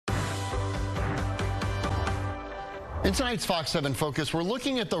In tonight's Fox 7 Focus, we're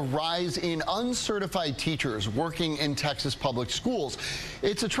looking at the rise in uncertified teachers working in Texas public schools.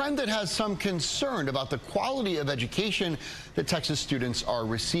 It's a trend that has some concern about the quality of education that Texas students are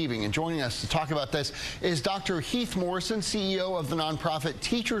receiving. And joining us to talk about this is Dr. Heath Morrison, CEO of the nonprofit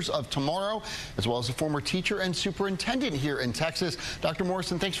Teachers of Tomorrow, as well as a former teacher and superintendent here in Texas. Dr.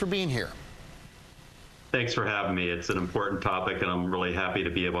 Morrison, thanks for being here. Thanks for having me. It's an important topic, and I'm really happy to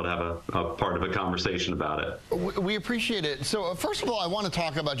be able to have a part of a conversation about it. We appreciate it. So first of all, I want to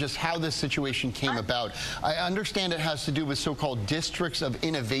talk about just how this situation came about. I understand it has to do with so-called districts of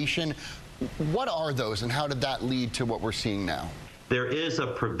innovation. What are those, and how did that lead to what we're seeing now? There is a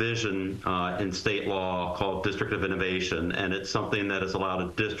provision in state law called District of Innovation, and it's something that has allowed a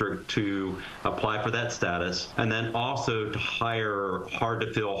district to apply for that status, and then also to hire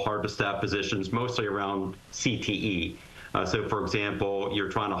hard-to-fill, hard-to-staff positions, mostly around CTE. So, for example, you're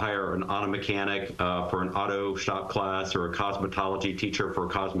trying to hire an auto mechanic for an auto shop class, or a cosmetology teacher for a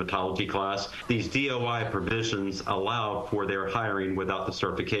cosmetology class. These DOI provisions allow for their hiring without the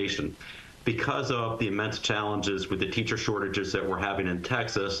certification. Because of the immense challenges with the teacher shortages that we're having in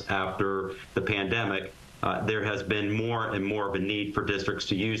Texas after the pandemic, there has been more and more of a need for districts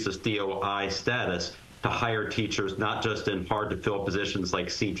to use this DOI status to hire teachers, not just in hard-to-fill positions like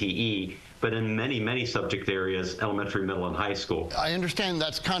CTE, but in many, many subject areas, elementary, middle, and high school. I understand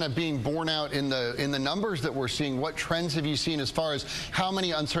that's kind of being borne out in the numbers that we're seeing. What trends have you seen as far as how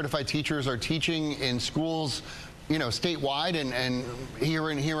many uncertified teachers are teaching in schools, you know, statewide and here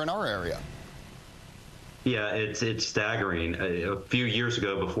in our area? Yeah, it's staggering. A few years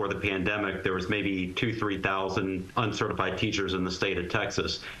ago, before the pandemic, there was maybe 2,000–3,000 uncertified teachers in the state of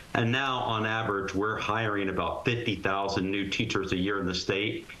Texas. And now, on average, we're hiring about 50,000 new teachers a year in the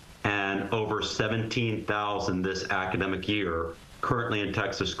state, and over 17,000 this academic year. Currently in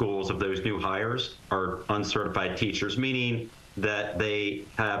Texas schools, of those new hires are uncertified teachers, meaning that they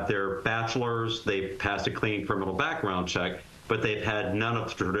have their bachelor's, they've passed a clean criminal background check, but they've had none of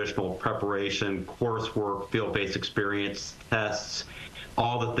the traditional preparation, coursework, field-based experience, tests,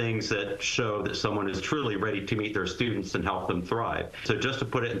 all the things that show that someone is truly ready to meet their students and help them thrive. So just to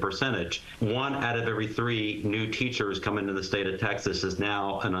put it in percentage, 1 out of every 3 new teachers coming to the state of Texas is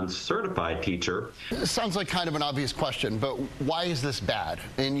now an uncertified teacher. This sounds like kind of an obvious question, but why is this bad?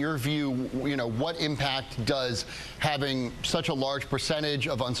 In your view, you know, what impact does having such a large percentage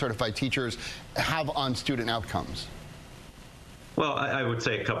of uncertified teachers have on student outcomes? Well, I would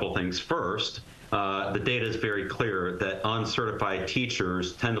say a couple things. First, the data is very clear that uncertified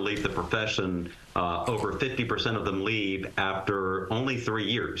teachers tend to leave the profession. Over 50% of them leave after only 3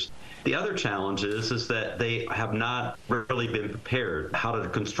 years. The other challenge is that they have not really been prepared how to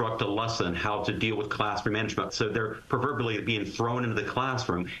construct a lesson, how to deal with classroom management. So they're proverbially being thrown into the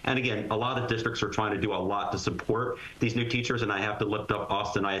classroom. And again, a lot of districts are trying to do a lot to support these new teachers, and I have to lift up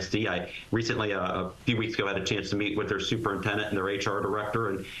Austin ISD. I recently, a few weeks ago, had a chance to meet with their superintendent and their HR director,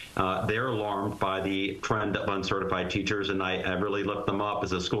 and they're alarmed by the trend of uncertified teachers, and I really lift them up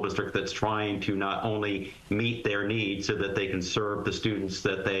as a school district that's trying to not only meet their needs so that they can serve the students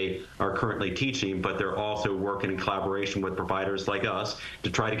that they are currently teaching, but they're also working in collaboration with providers like us to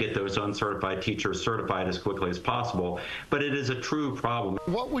try to get those uncertified teachers certified as quickly as possible. But it is a true problem.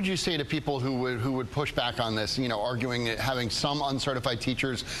 What would you say to people who would push back on this, you know, arguing that having some uncertified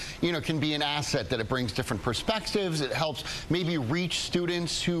teachers, you know, can be an asset, that it brings different perspectives, it helps maybe reach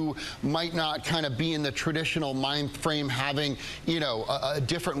students who might not kind of be in the traditional mind frame, having, you know, a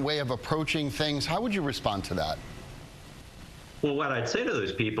different way of approaching things? How would you respond to that? Well, what I'd say to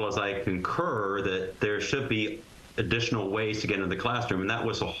those people is I concur that there should be additional ways to get into the classroom, and that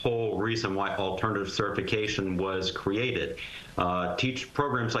was the whole reason why alternative certification was created.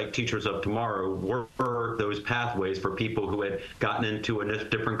 Programs like Teachers of Tomorrow were those pathways for people who had gotten into a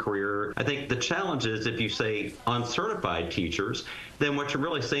different career. I think the challenge is, if you say uncertified teachers, then what you're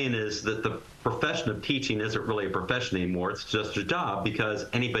really saying is that the profession of teaching isn't really a profession anymore. It's just a job, because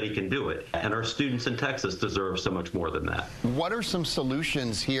anybody can do it. And our students in Texas deserve so much more than that. What are some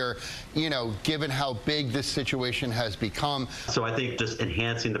solutions here, you know, given how big this situation has become? So I think just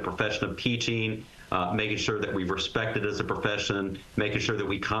enhancing the profession of teaching, making sure that we respect it as a profession, making sure that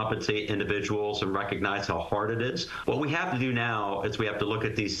we compensate individuals and recognize how hard it is. What we have to do now is we have to look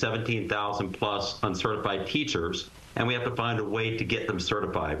at these 17,000 plus uncertified teachers and we have to find a way to get them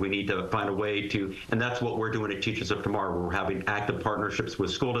certified. We need to find a way to, and that's what we're doing at Teachers of Tomorrow. We're having active partnerships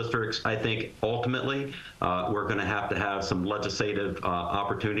with school districts. I think ultimately we're going to have some legislative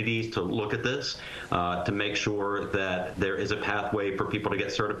opportunities to look at this to make sure that there is a pathway for people to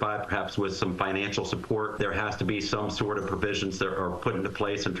get certified, perhaps with some financial support. There has to be some sort of provisions that are put into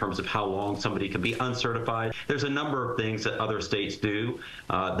place in terms of how long somebody can be uncertified. There's a number of things that other states do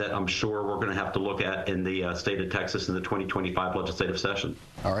that I'm sure we're going to have to look at in the state of Texas in the 2025 legislative session.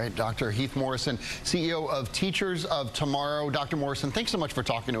 All right, Dr. Heath Morrison, CEO of Teachers of Tomorrow. Dr. Morrison, thanks so much for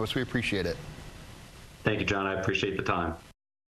talking to us. We appreciate it. Thank you, John. I appreciate the time.